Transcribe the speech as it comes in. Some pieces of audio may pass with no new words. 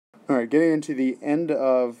Alright, getting into the end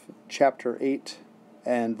of chapter 8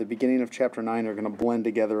 and the beginning of chapter 9 are going to blend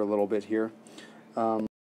together a little bit here. And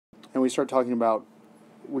we start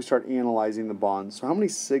analyzing the bonds. So how many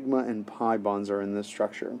sigma and pi bonds are in this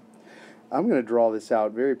structure? I'm going to draw this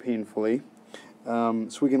out very painfully so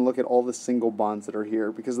we can look at all the single bonds that are here,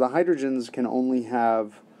 because the hydrogens can only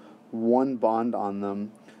have one bond on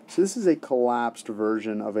them. So this is a collapsed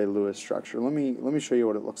version of a Lewis structure. Let me show you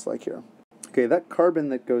what it looks like here. Okay, that carbon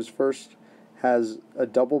that goes first has a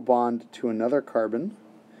double bond to another carbon,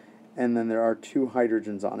 and then there are two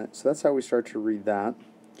hydrogens on it. So that's how we start to read that.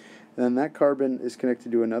 And then that carbon is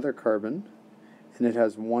connected to another carbon, and it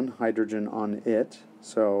has one hydrogen on it.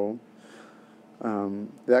 So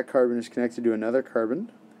that carbon is connected to another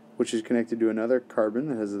carbon, which is connected to another carbon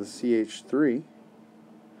that has the CH3.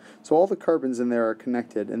 So all the carbons in there are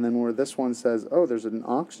connected, and then where this one says, oh, there's an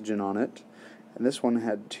oxygen on it, and this one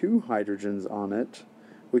had two hydrogens on it,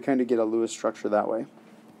 we kind of get a Lewis structure that way.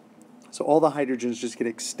 So all the hydrogens just get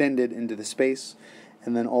extended into the space,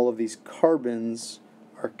 and then all of these carbons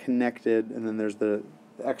are connected, and then there's the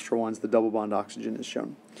extra ones, the double bond oxygen is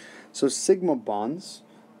shown. So sigma bonds,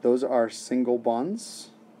 those are single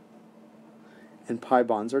bonds, and pi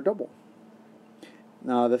bonds are double.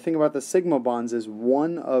 Now the thing about the sigma bonds is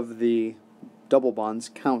one of the double bonds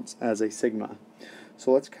counts as a sigma.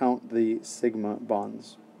 So let's count the sigma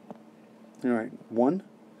bonds. Alright, one.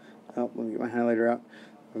 Oh, let me get my highlighter out.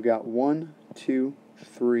 I've got 1, 2,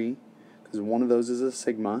 3, because one of those is a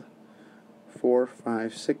sigma. 4,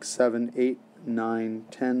 5, 6, 7, 8, 9,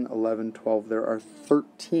 10, 11, 12. There are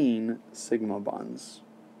 13 sigma bonds.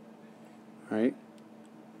 Alright?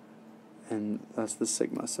 And that's the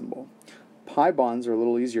sigma symbol. Pi bonds are a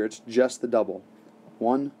little easier. It's just the double.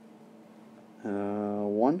 1,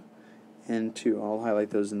 1, and 2. I'll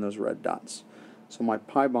highlight those in those red dots. So my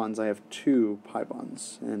pi bonds, I have 2 pi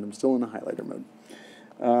bonds, and I'm still in a highlighter mode.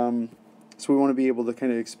 So we want to be able to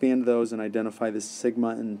kind of expand those and identify the sigma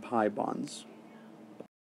and pi bonds.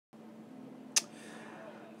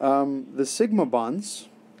 The sigma bonds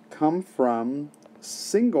come from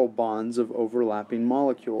single bonds of overlapping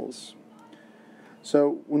molecules.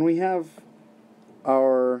 So when we have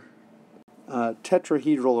our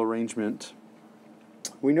tetrahedral arrangement,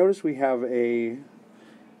 we notice we have a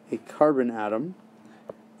carbon atom.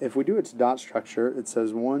 If we do its dot structure, it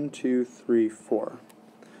says 1, 2, 3, 4.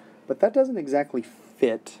 But that doesn't exactly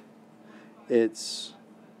fit its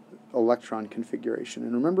electron configuration.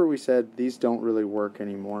 And remember we said these don't really work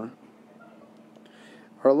anymore.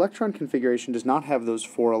 Our electron configuration does not have those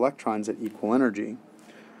 4 electrons at equal energy.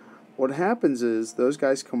 What happens is those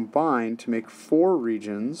guys combine to make 4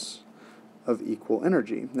 regions of equal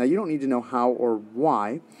energy. Now you don't need to know how or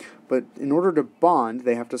why, but in order to bond,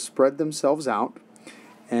 they have to spread themselves out.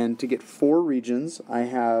 And to get 4 regions, I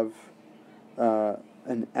have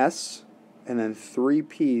an S and then 3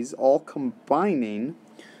 P's all combining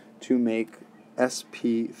to make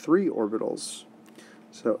sp3 orbitals.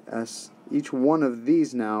 So each one of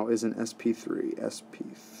these now is an sp3,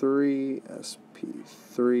 sp3,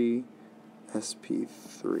 sp3,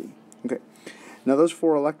 sp3. Okay. Now those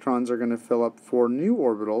 4 electrons are going to fill up 4 new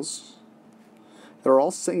orbitals. They're all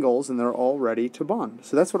singles and they're all ready to bond.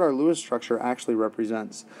 So that's what our Lewis structure actually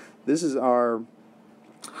represents. This is our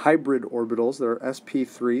hybrid orbitals. They're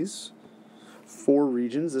sp3s, 4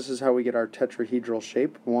 regions. This is how we get our tetrahedral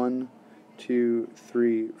shape. 1, 2,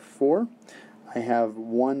 3, 4. I have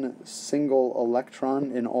 1 single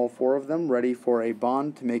electron in all 4 of them, ready for a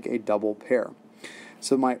bond to make a double pair.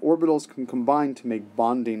 So my orbitals can combine to make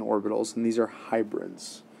bonding orbitals, and these are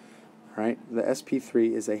hybrids. All right? The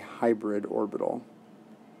sp3 is a hybrid orbital.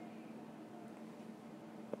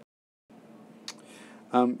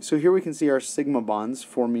 So here we can see our sigma bonds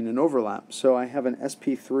forming an overlap. So I have an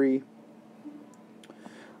sp3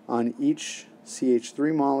 on each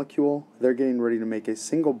CH3 molecule. They're getting ready to make a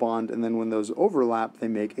single bond, and then when those overlap, they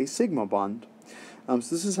make a sigma bond. So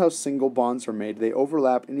this is how single bonds are made. They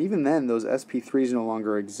overlap, and even then, those sp3s no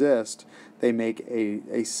longer exist. They make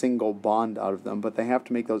a single bond out of them, but they have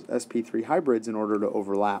to make those sp3 hybrids in order to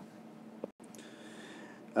overlap.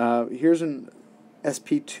 Here's an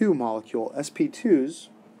sp2 molecule. sp2s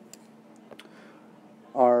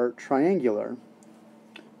are triangular.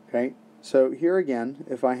 Okay, so here again,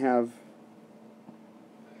 if I have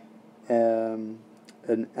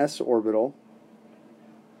an s orbital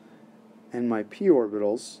and my p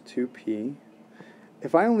orbitals, 2p,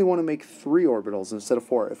 if I only want to make 3 orbitals instead of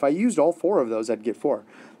 4, if I used all 4 of those, I'd get 4.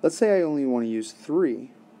 Let's say I only want to use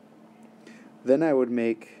 3, then I would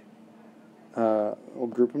make, we'll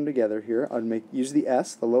group them together here. I'd use the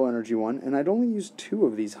S, the low energy one, and I'd only use 2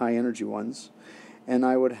 of these high energy ones. and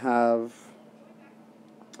I would have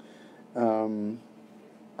an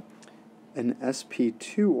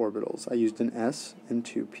sp2 orbitals. I used an s and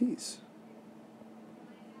two p's.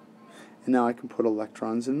 And now I can put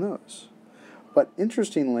electrons in those. But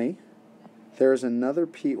interestingly, there's another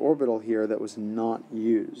p orbital here that was not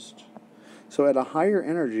used. So at a higher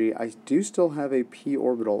energy, I do still have a p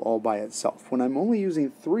orbital all by itself. When I'm only using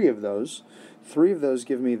three of those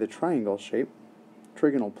give me the triangle shape,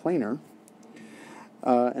 trigonal planar,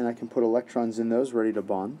 and I can put electrons in those ready to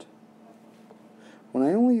bond. When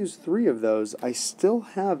I only use three of those, I still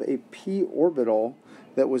have a p orbital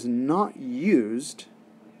that was not used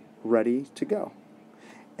ready to go.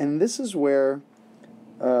 And this is where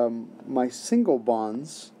my single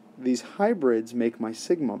bonds, these hybrids, make my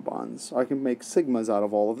sigma bonds. I can make sigmas out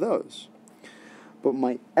of all of those. But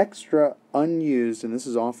my extra unused, and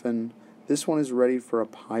this one is ready for a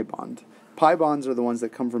pi bond. Pi bonds are the ones that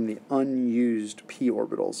come from the unused p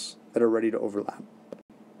orbitals that are ready to overlap.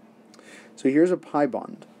 So here's a pi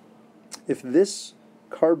bond. If this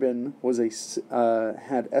carbon was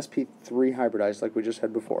had sp3 hybridized like we just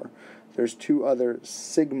had before, there's two other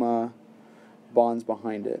sigma bonds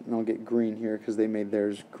behind it, and I'll get green here because they made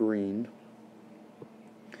theirs green.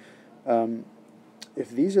 If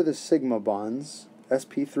these are the sigma bonds,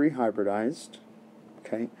 sp3 hybridized,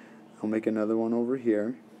 okay, I'll make another one over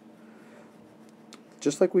here.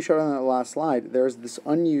 Just like we showed on that last slide, there's this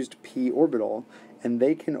unused p orbital, and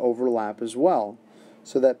they can overlap as well.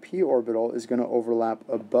 So that p orbital is going to overlap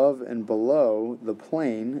above and below the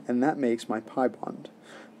plane, and that makes my pi bond.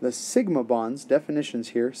 The sigma bonds, definitions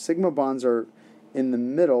here, sigma bonds are in the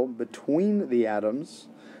middle between the atoms.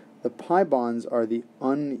 The pi bonds are the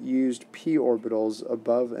unused p orbitals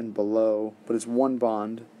above and below, but it's one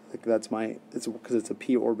bond. Like it's because it's a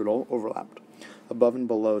p orbital overlapped above and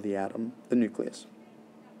below the atom, the nucleus.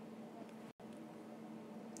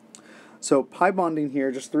 So pi bonding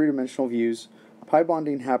here, just three-dimensional views. Pi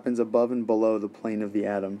bonding happens above and below the plane of the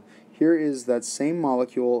atom. Here is that same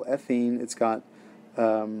molecule, ethene. It's got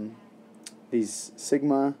these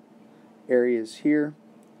sigma areas here.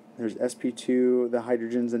 There's sp2, the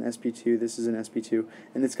hydrogen's an sp2, this is an sp2,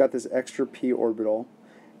 and it's got this extra p orbital,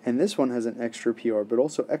 and this one has an extra p orbital,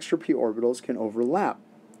 so extra p orbitals can overlap.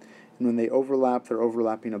 And when they overlap, they're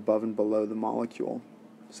overlapping above and below the molecule.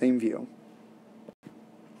 Same view.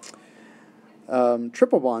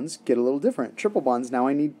 Triple bonds get a little different. Triple bonds, now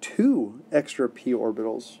I need two extra p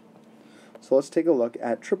orbitals. So let's take a look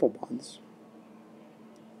at triple bonds.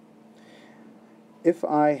 If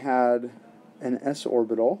I had an s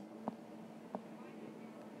orbital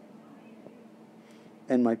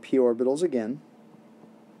and my p orbitals again,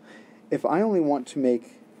 if I only want to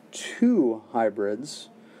make two hybrids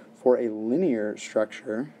for a linear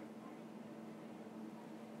structure,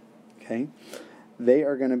 okay, they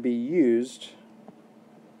are going to be used,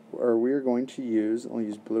 or we're going to use, I'll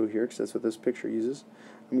use blue here because that's what this picture uses.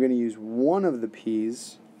 I'm going to use one of the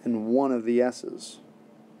p's and one of the s's.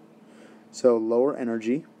 So lower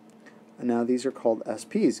energy, and now these are called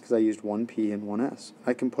SPs because I used one P and one S.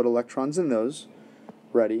 I can put electrons in those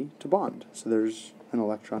ready to bond. So there's an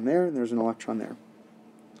electron there and there's an electron there.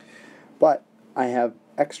 But I have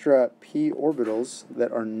extra P orbitals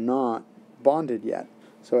that are not bonded yet.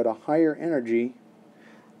 So at a higher energy,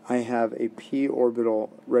 I have a P orbital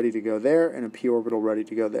ready to go there and a P orbital ready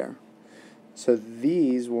to go there. So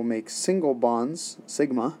these will make single bonds,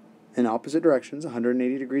 sigma, in opposite directions,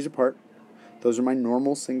 180 degrees apart. Those are my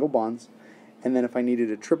normal single bonds. And then if I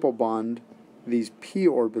needed a triple bond, these p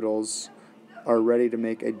orbitals are ready to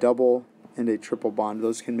make a double and a triple bond.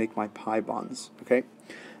 Those can make my pi bonds. Okay.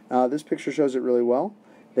 This picture shows it really well.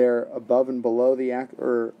 They're above and below the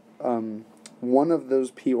one of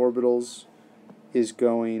those p orbitals is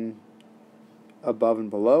going above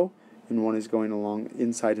and below, and one is going along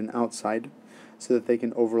inside and outside, so that they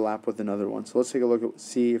can overlap with another one. So let's take a look at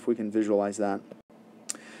see if we can visualize that.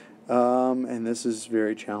 And this is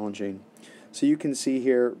very challenging. So you can see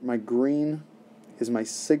here, my green is my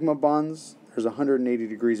sigma bonds. There's 180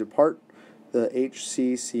 degrees apart. The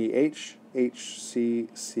HCCH,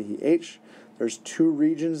 HCCH. There's two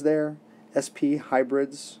regions there, SP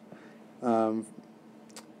hybrids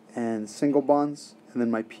and single bonds. And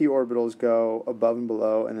then my p orbitals go above and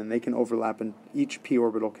below, and then they can overlap, and each p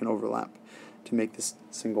orbital can overlap to make this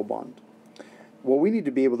single bond. What we need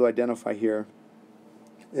to be able to identify here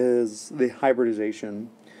is the hybridization.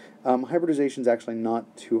 Hybridization is actually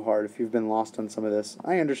not too hard. If you've been lost on some of this,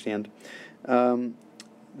 I understand.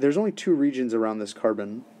 There's only two regions around this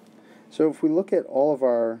carbon. So if we look at all of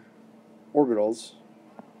our orbitals,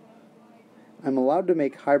 I'm allowed to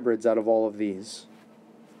make hybrids out of all of these.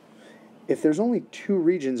 if there's only 2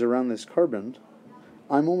 regions around this carbon,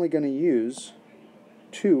 I'm only going to use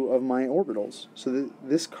 2 of my orbitals. So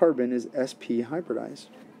this carbon is sp hybridized.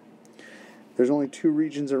 There's only 2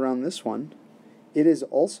 regions around this one. It is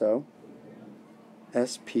also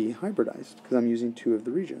sp hybridized because I'm using 2 of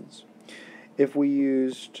the regions. If we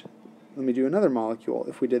used, let me do another molecule.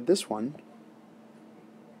 If we did this one,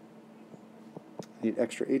 I need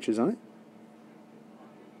extra H's on it.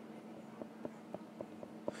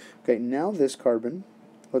 Okay, now this carbon,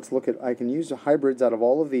 let's look at, I can use the hybrids out of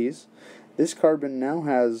all of these. This carbon now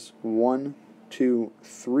has 1, 2,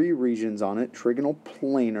 3 regions on it, trigonal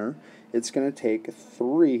planar. It's going to take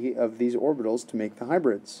 3 of these orbitals to make the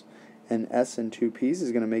hybrids. And S and 2 P's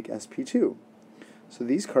is going to make sp2. So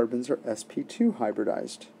these carbons are sp2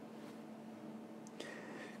 hybridized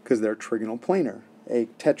because they're trigonal planar. A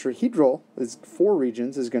tetrahedral is 4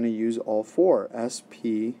 regions is going to use all 4,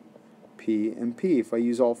 sp, p, and p. If I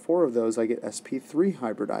use all 4 of those, I get sp3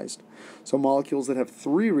 hybridized. So molecules that have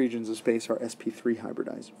 3 regions of space are sp3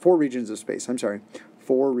 hybridized. 4 regions of space, I'm sorry.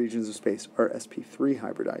 4 regions of space are sp3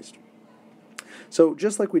 hybridized. So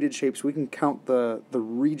just like we did shapes, we can count the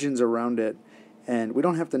regions around it, and we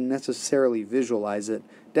don't have to necessarily visualize it.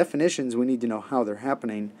 Definitions, we need to know how they're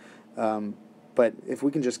happening, but if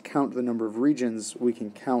we can just count the number of regions, we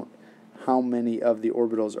can count how many of the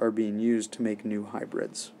orbitals are being used to make new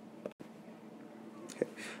hybrids.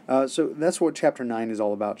 Okay. So that's what Chapter 9 is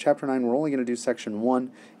all about. Chapter 9, we're only going to do Section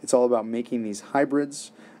 1. It's all about making these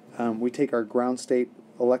hybrids. We take our ground state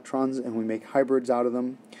electrons and we make hybrids out of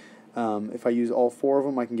them. If I use all 4 of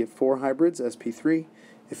them, I can get 4 hybrids, sp3.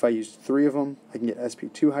 If I use 3 of them, I can get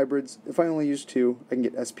sp2 hybrids. If I only use 2, I can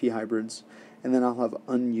get sp hybrids. And then I'll have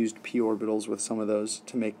unused p orbitals with some of those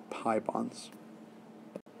to make pi bonds.